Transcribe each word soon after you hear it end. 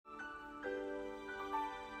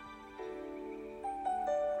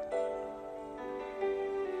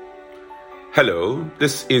Hello,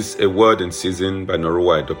 this is A Word in Season by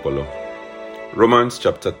Noruwa Edopolo. Romans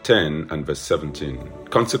chapter 10 and verse 17.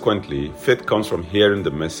 Consequently, faith comes from hearing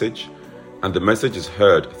the message, and the message is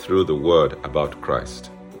heard through the word about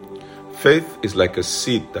Christ. Faith is like a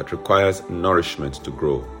seed that requires nourishment to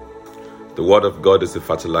grow. The word of God is the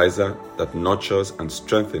fertilizer that nurtures and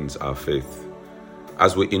strengthens our faith.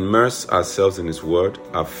 As we immerse ourselves in His word,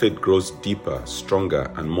 our faith grows deeper,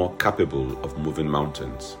 stronger, and more capable of moving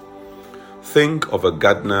mountains. Think of a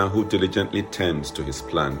gardener who diligently tends to his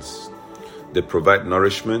plants. They provide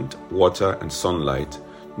nourishment, water, and sunlight,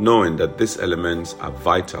 knowing that these elements are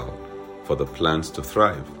vital for the plants to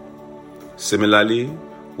thrive. Similarly,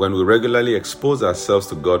 when we regularly expose ourselves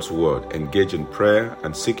to God's word, engage in prayer,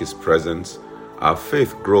 and seek His presence, our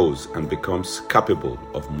faith grows and becomes capable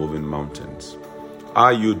of moving mountains.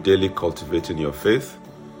 Are you daily cultivating your faith?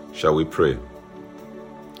 Shall we pray?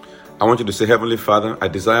 I want you to say, Heavenly Father, I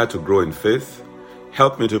desire to grow in faith.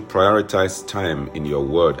 Help me to prioritize time in your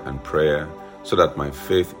word and prayer so that my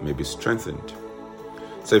faith may be strengthened.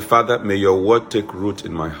 Say, Father, may your word take root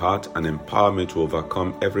in my heart and empower me to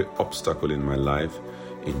overcome every obstacle in my life.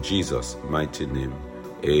 In Jesus' mighty name,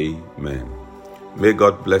 amen. May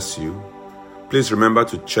God bless you. Please remember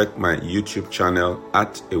to check my YouTube channel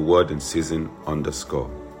at @awordinseason_.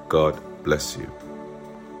 God bless you.